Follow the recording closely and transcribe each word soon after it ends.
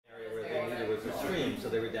stream, so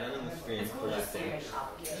they were down in the stream collecting.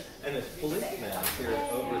 And this policeman appeared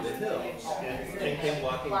over the hill and came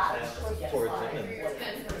walking past towards them.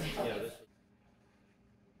 And, this.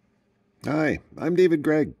 Hi, I'm David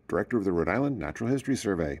Gregg, Director of the Rhode Island Natural History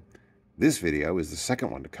Survey. This video is the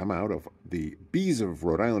second one to come out of the Bees of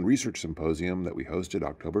Rhode Island Research Symposium that we hosted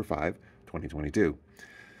October 5, 2022.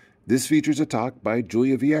 This features a talk by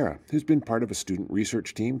Julia Vieira, who's been part of a student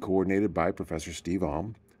research team coordinated by Professor Steve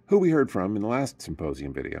Alm, who we heard from in the last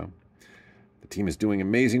symposium video. The team is doing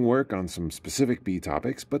amazing work on some specific bee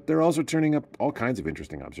topics, but they're also turning up all kinds of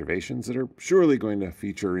interesting observations that are surely going to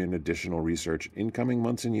feature in additional research in coming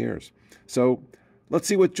months and years. So let's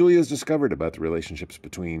see what Julia's discovered about the relationships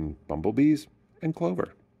between bumblebees and clover.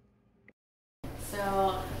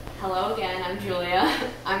 So, hello again, I'm Julia.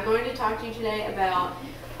 I'm going to talk to you today about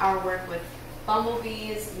our work with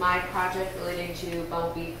bumblebees, my project relating to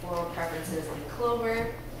bumblebee floral preferences in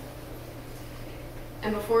clover.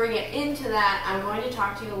 And before we get into that, I'm going to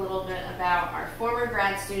talk to you a little bit about our former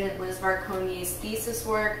grad student Liz Varconi's thesis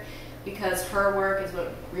work, because her work is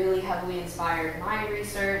what really heavily inspired my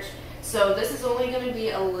research. So this is only going to be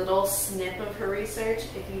a little snip of her research.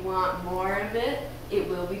 If you want more of it, it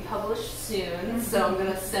will be published soon. So I'm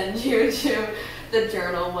going to send you to the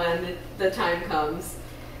journal when the time comes.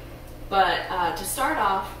 But to start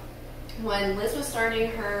off, when Liz was starting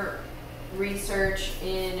her research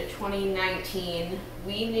in 2019,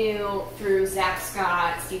 we knew through Zach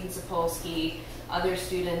Scott, Stephen Sapolsky, other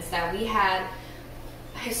students, that we had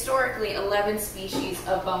historically 11 species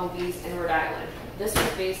of bumblebees in Rhode Island. This was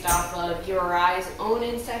based off of Vieira's own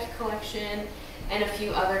insect collection and a few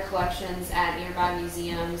other collections at nearby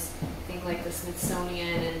museums, I think like the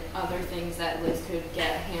Smithsonian and other things that Liz could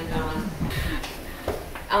get a hand on.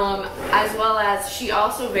 As well as she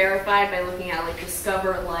also verified by looking at like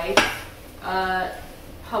Discover Life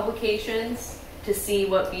publications to see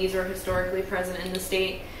what bees were historically present in the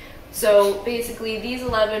state. So basically these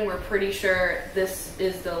 11, we're pretty sure this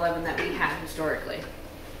is the 11 that we had historically.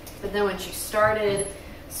 But then when she started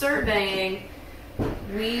surveying,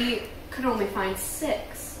 we could only find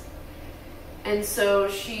 6. And so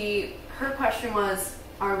her question was,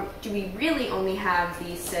 do we really only have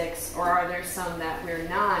these 6, or are there some that we're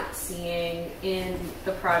not seeing in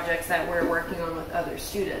the projects that we're working on with other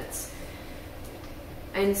students?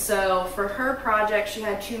 And so for her project, she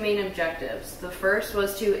had 2 main objectives. The first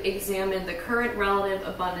was to examine the current relative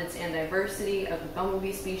abundance and diversity of the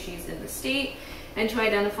bumblebee species in the state, and to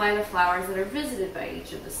identify the flowers that are visited by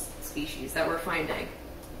each of the species that we're finding.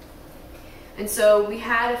 And so we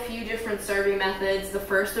had a few different survey methods, the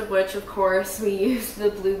first of which, of course, we used the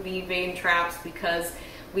blue bee vane traps because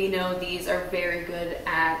we know these are very good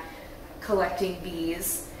at collecting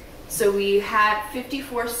bees. So we had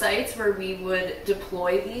 54 sites where we would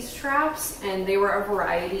deploy these traps, and they were a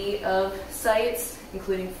variety of sites,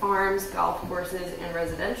 including farms, golf courses, and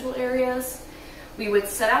residential areas. We would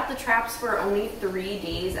set out the traps for only 3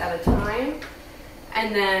 days at a time,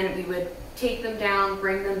 and then we would take them down,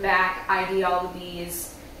 bring them back, ID all the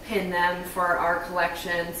bees, pin them for our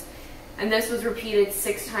collections. And this was repeated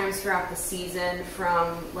 6 times throughout the season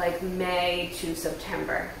from like May to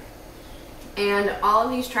September. And all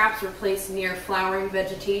of these traps were placed near flowering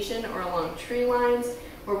vegetation or along tree lines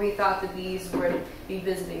where we thought the bees would be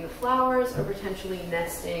visiting the flowers or potentially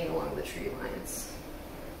nesting along the tree lines.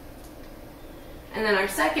 And then our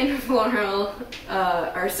second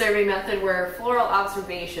our survey method were floral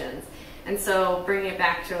observations. And so bringing it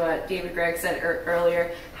back to what David Gregg said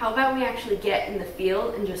earlier, how about we actually get in the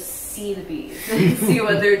field and just see the bees and see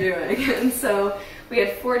what they're doing? And so we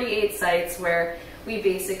had 48 sites where we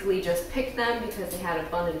basically just picked them because they had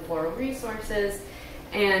abundant floral resources,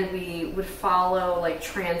 and we would follow like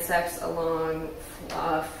transects along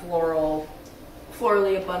florally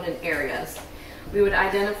abundant areas. We would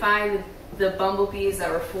identify the bumblebees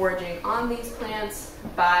that were foraging on these plants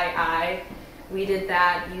by eye. We did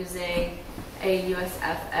that using a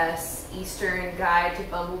USFS Eastern Guide to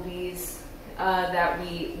Bumblebees that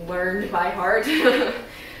we learned by heart.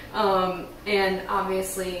 And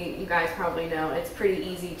obviously, you guys probably know, it's pretty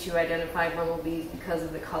easy to identify bumblebees because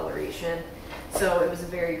of the coloration. So it was a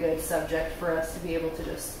very good subject for us to be able to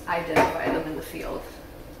just identify them in the field.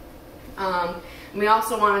 We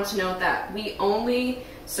also wanted to note that we only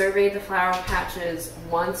surveyed the flower patches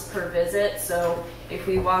once per visit. So if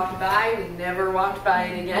we walked by, we never walked by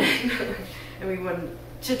it again. And we wouldn't,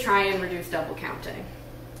 to try and reduce double counting.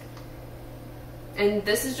 And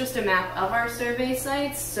this is just a map of our survey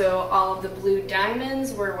sites. So all of the blue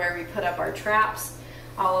diamonds were where we put up our traps.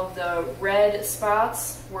 All of the red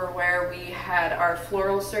spots were where we had our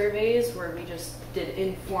floral surveys, where we just did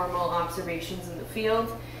informal observations in the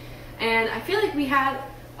field. And I feel like we had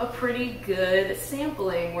a pretty good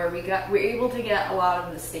sampling where we were able to get a lot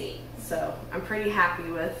of the state. So I'm pretty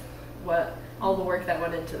happy with all the work that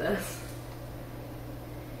went into this.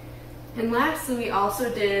 And lastly, we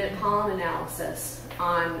also did pollen analysis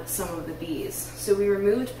on some of the bees. So we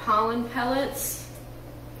removed pollen pellets.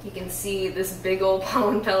 You can see this big old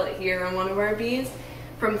pollen pellet here on one of our bees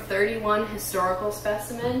from 31 historical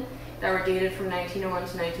specimens that were dated from 1901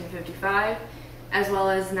 to 1955, as well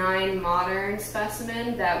as 9 modern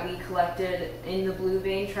specimens that we collected in the blue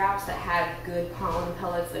vein traps that had good pollen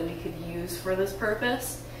pellets that we could use for this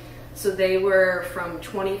purpose. So they were from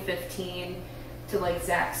 2015 to like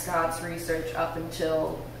Zach Scott's research up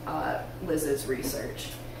until Liz's research.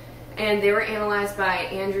 And they were analyzed by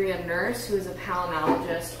Andrea Nurse, who is a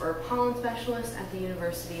palynologist or pollen specialist at the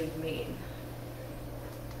University of Maine.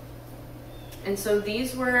 And so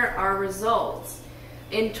these were our results.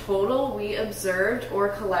 In total, we observed or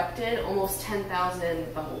collected almost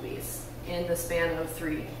 10,000 bumblebees in the span of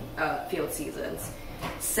 3 field seasons.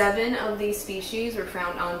 7 of these species were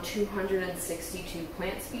found on 262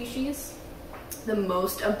 plant species. The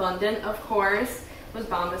most abundant, of course, was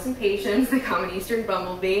Bombus impatiens, the common eastern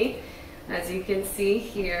bumblebee, as you can see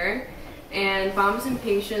here. And Bombus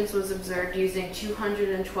impatiens was observed using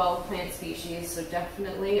 212 plant species, so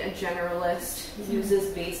definitely a generalist,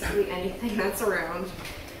 uses basically anything that's around.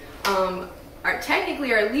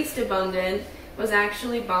 Technically our least abundant was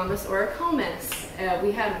actually Bombus oricomis.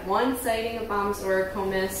 We had 1 sighting of Bombus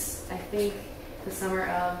oricomis, I think the summer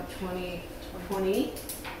of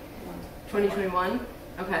 2021?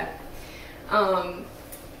 Okay.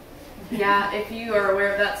 Yeah, if you are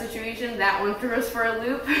aware of that situation, that one threw us for a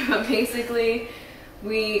loop. But basically,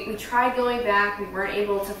 we tried going back. We weren't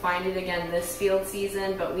able to find it again this field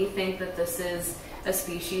season, but we think that this is a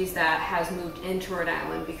species that has moved into Rhode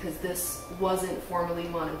Island because this wasn't formerly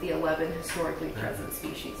one of the 11 historically present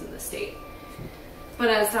species in the state. But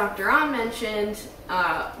as Dr. Alm mentioned,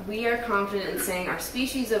 we are confident in saying our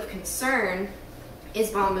species of concern is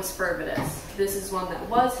Bombus fervidus. This is one that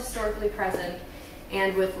was historically present,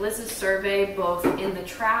 and with Liz's survey, both in the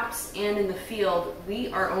traps and in the field, we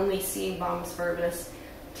are only seeing Bombus fervidus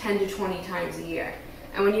 10 to 20 times a year.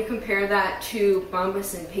 And when you compare that to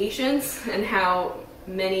Bombus impatiens and how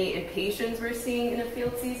many impatiens we're seeing in a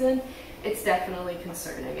field season, it's definitely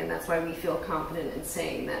concerning, and that's why we feel confident in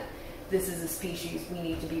saying that this is a species we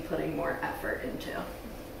need to be putting more effort into.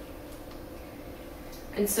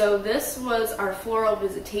 And so this was our floral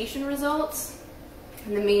visitation results.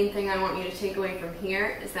 And the main thing I want you to take away from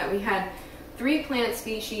here is that we had 3 plant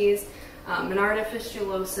species, Monarda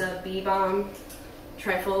fistulosa, bee balm,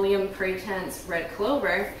 Trifolium pratense, red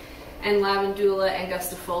clover, and Lavandula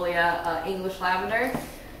angustifolia, English lavender.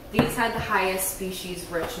 These had the highest species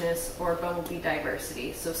richness or bumblebee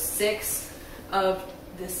diversity. So 6 of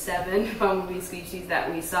the 7 bumblebee species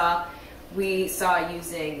that we saw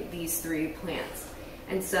using these 3 plants.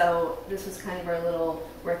 And so this was kind of our little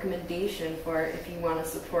recommendation for if you want to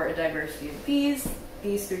support a diversity of bees,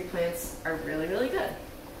 these 3 plants are really, really good.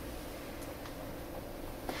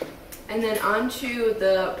 And then on to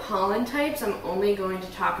the pollen types. I'm only going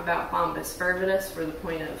to talk about Bombus fervidus for the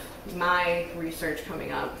point of my research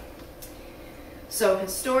coming up. So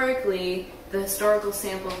historically, the historical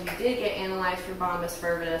samples we did get analyzed for Bombus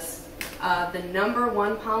fervidus, the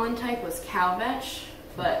 #1 pollen type was cowvetch,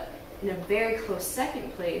 but in a very close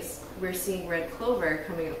second place, we're seeing red clover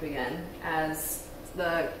coming up again as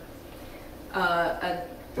an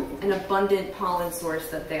abundant pollen source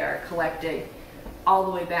that they are collecting all the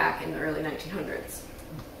way back in the early 1900s.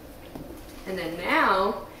 And then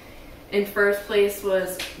now, in first place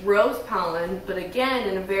was rose pollen, but again,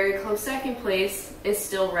 in a very close second place is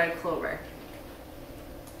still red clover.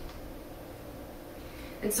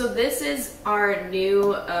 And so this is our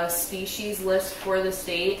new species list for the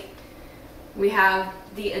state. We have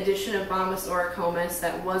the addition of Bombus oricomis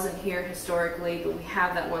that wasn't here historically, but we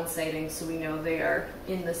have that 1 sighting, so we know they are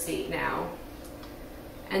in the state now.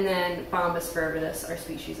 And then Bombus fervidus, our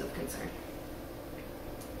species of concern.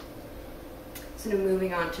 So now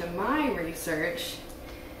moving on to my research.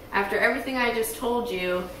 After everything I just told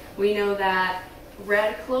you, we know that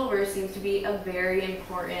red clover seems to be a very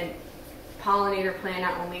important pollinator plant,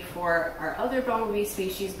 not only for our other bumblebee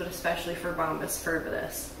species, but especially for Bombus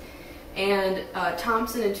fervidus. And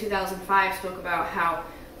Thompson in 2005 spoke about how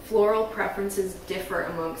floral preferences differ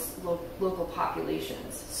amongst local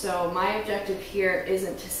populations. So my objective here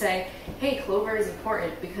isn't to say, hey, clover is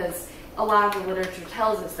important, because a lot of the literature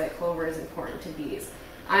tells us that clover is important to bees.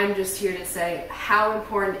 I'm just here to say how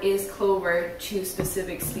important is clover to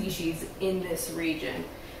specific species in this region,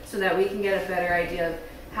 so that we can get a better idea of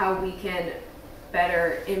how we can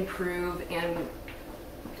better improve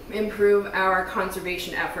our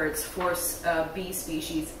conservation efforts for bee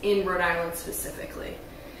species in Rhode Island specifically.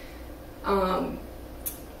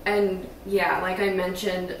 And yeah, like I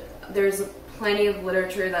mentioned, there's plenty of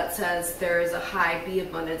literature that says there is a high bee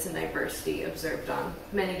abundance and diversity observed on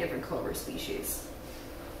many different clover species.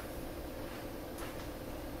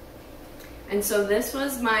 And so this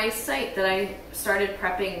was my site that I started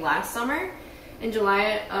prepping last summer. In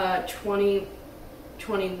July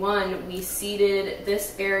 2021, we seeded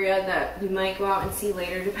this area that we might go out and see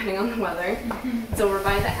later depending on the weather. It's over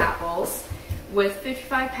by the apples, with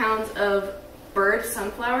 55 pounds of bird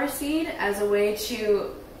sunflower seed as a way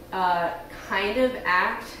to kind of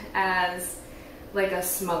act as like a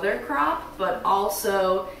smother crop, but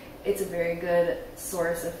also it's a very good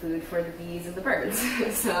source of food for the bees and the birds.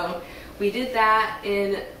 So we did that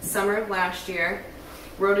in summer of last year,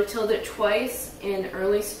 rototilled it twice in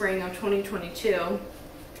early spring of 2022,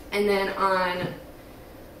 and then on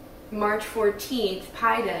March 14th,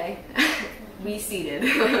 Pi Day, we seeded.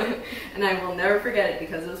 And I will never forget it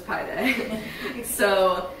because it was Pi Day.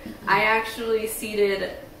 So I actually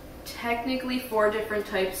seeded technically 4 different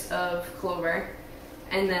types of clover,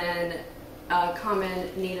 and then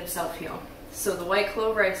common native self-heal. So the white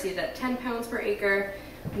clover I seeded at 10 pounds per acre,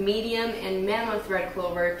 medium and mammoth red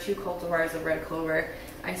clover, 2 cultivars of red clover,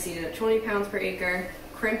 I seeded at 20 pounds per acre,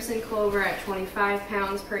 crimson clover at 25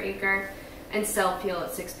 pounds per acre, and self-heal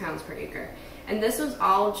at 6 pounds per acre. And this was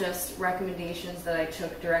all just recommendations that I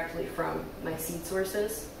took directly from my seed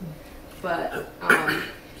sources. But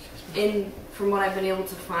from what I've been able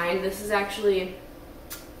to find, this is actually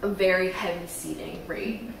a very heavy seeding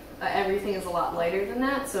rate. Everything is a lot lighter than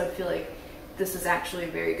that, so I feel like this is actually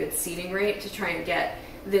a very good seeding rate to try and get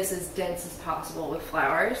this as dense as possible with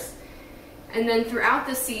flowers. And then throughout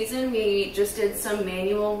the season, we just did some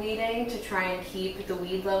manual weeding to try and keep the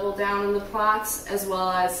weed level down in the plots, as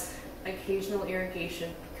well as occasional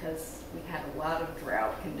irrigation because we had a lot of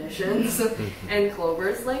drought conditions and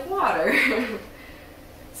clovers like water.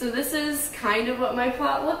 So this is kind of what my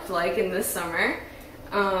plot looked like in this summer.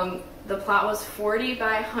 The plot was 40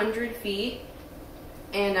 by 100 feet,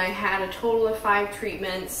 and I had a total of 5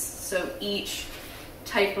 treatments, so each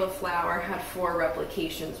type of flower had 4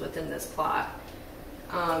 replications within this plot.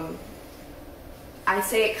 I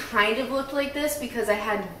say it kind of looked like this because I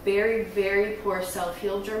had very, very poor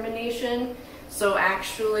self-heal germination, so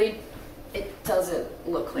actually it doesn't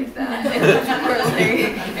look like that.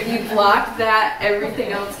 If you blocked that,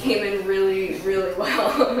 everything else came in really, really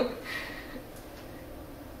well.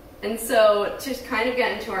 And so to kind of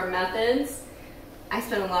get into our methods, I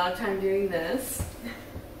spent a lot of time doing this,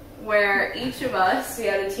 where each of us, we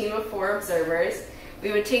had a team of 4 observers,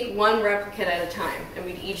 we would take 1 replicate at a time, and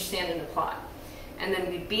we'd each stand in a plot. And then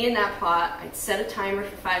we'd be in that plot, I'd set a timer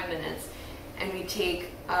for 5 minutes, and we'd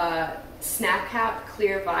take snap cap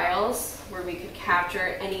clear vials where we could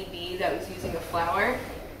capture any bee that was using a flower,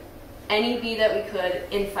 any bee that we could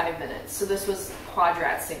in 5 minutes. So this was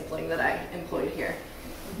quadrat sampling that I employed here.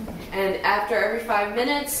 And after every 5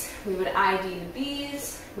 minutes, we would ID the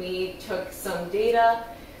bees, we took some data,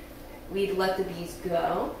 we'd let the bees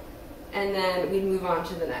go, and then we'd move on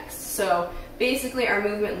to the next. So basically our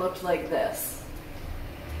movement looked like this,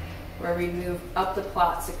 where we'd move up the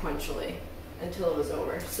plot sequentially until it was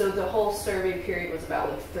over. So the whole survey period was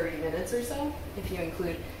about like 30 minutes or so, if you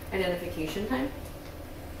include identification time.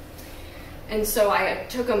 And so I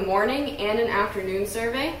took a morning and an afternoon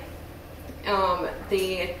survey.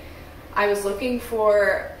 I was looking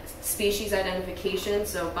for species identification,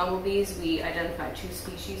 so bumblebees, we identified 2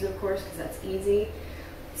 species, of course, because that's easy.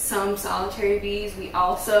 Some solitary bees, we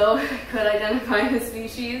also could identify the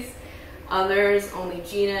species. Others, only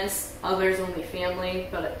genus, others, only family,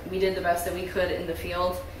 but we did the best that we could in the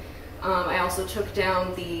field. I also took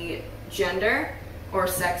down the gender or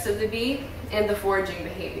sex of the bee and the foraging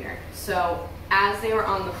behavior. So as they were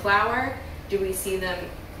on the flower, do we see them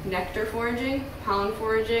nectar foraging, pollen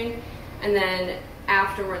foraging, and then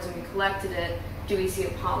afterwards when we collected it, do we see a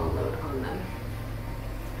pollen load on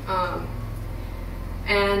them?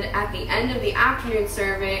 And at the end of the afternoon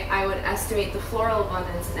survey, I would estimate the floral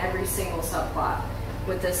abundance in every single subplot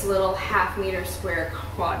with this little half-meter square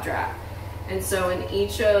quadrat. And so in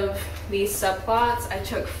each of these subplots, I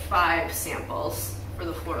took 5 samples for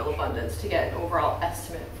the floral abundance to get an overall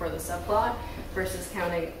estimate for the subplot versus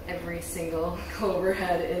counting every single clover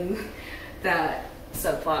head in that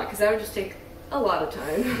subplot, because that would just take a lot of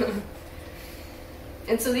time.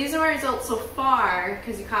 And so these are my results so far,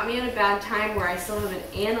 because you caught me at a bad time where I still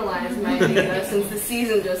haven't analyzed my data since the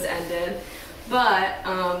season just ended. But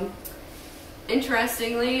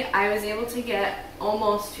interestingly, I was able to get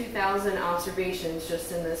almost 2,000 observations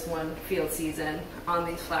just in this one field season on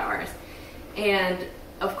these flowers. And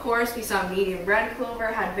of course, we saw medium red clover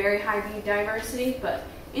had very high bee diversity, but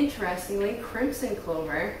interestingly, crimson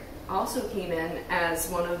clover also came in as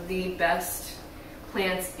one of the best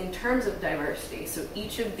plants in terms of diversity. So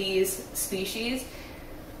each of these species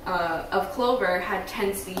of clover had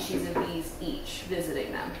 10 species of bees each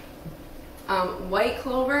visiting them. White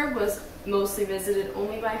clover was mostly visited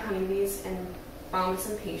only by honeybees and bombus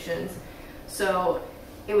impatiens. So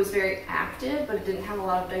it was very active, but it didn't have a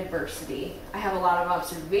lot of diversity. I have a lot of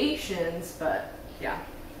observations, but yeah.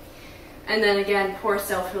 And then again, poor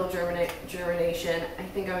self-heal germination. I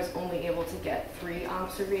think I was only able to get 3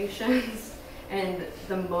 observations. And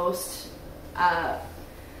the most I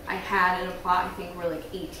had in a plot, I think, were like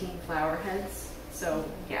 18 flower heads. So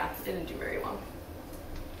yeah, didn't do very well.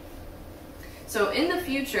 So in the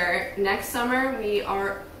future, next summer, we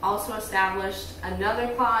are also established another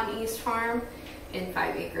plot on East Farm in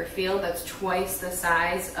 5-acre field. That's twice the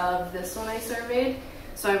size of this one I surveyed.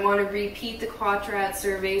 So I want to repeat the quadrat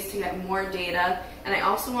surveys to get more data. And I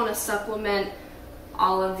also want to supplement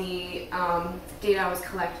all of the data I was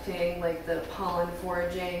collecting, like the pollen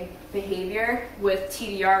foraging behavior, with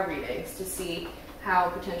TDR readings to see how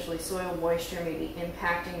potentially soil moisture may be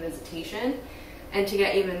impacting visitation. And to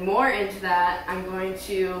get even more into that, I'm going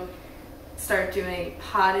to start doing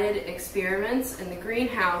potted experiments in the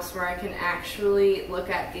greenhouse where I can actually look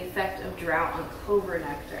at the effect of drought on clover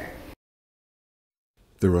nectar.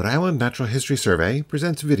 The Rhode Island Natural History Survey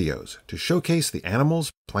presents videos to showcase the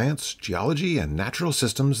animals, plants, geology, and natural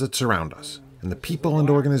systems that surround us, and the people and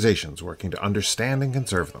organizations working to understand and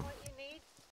conserve them.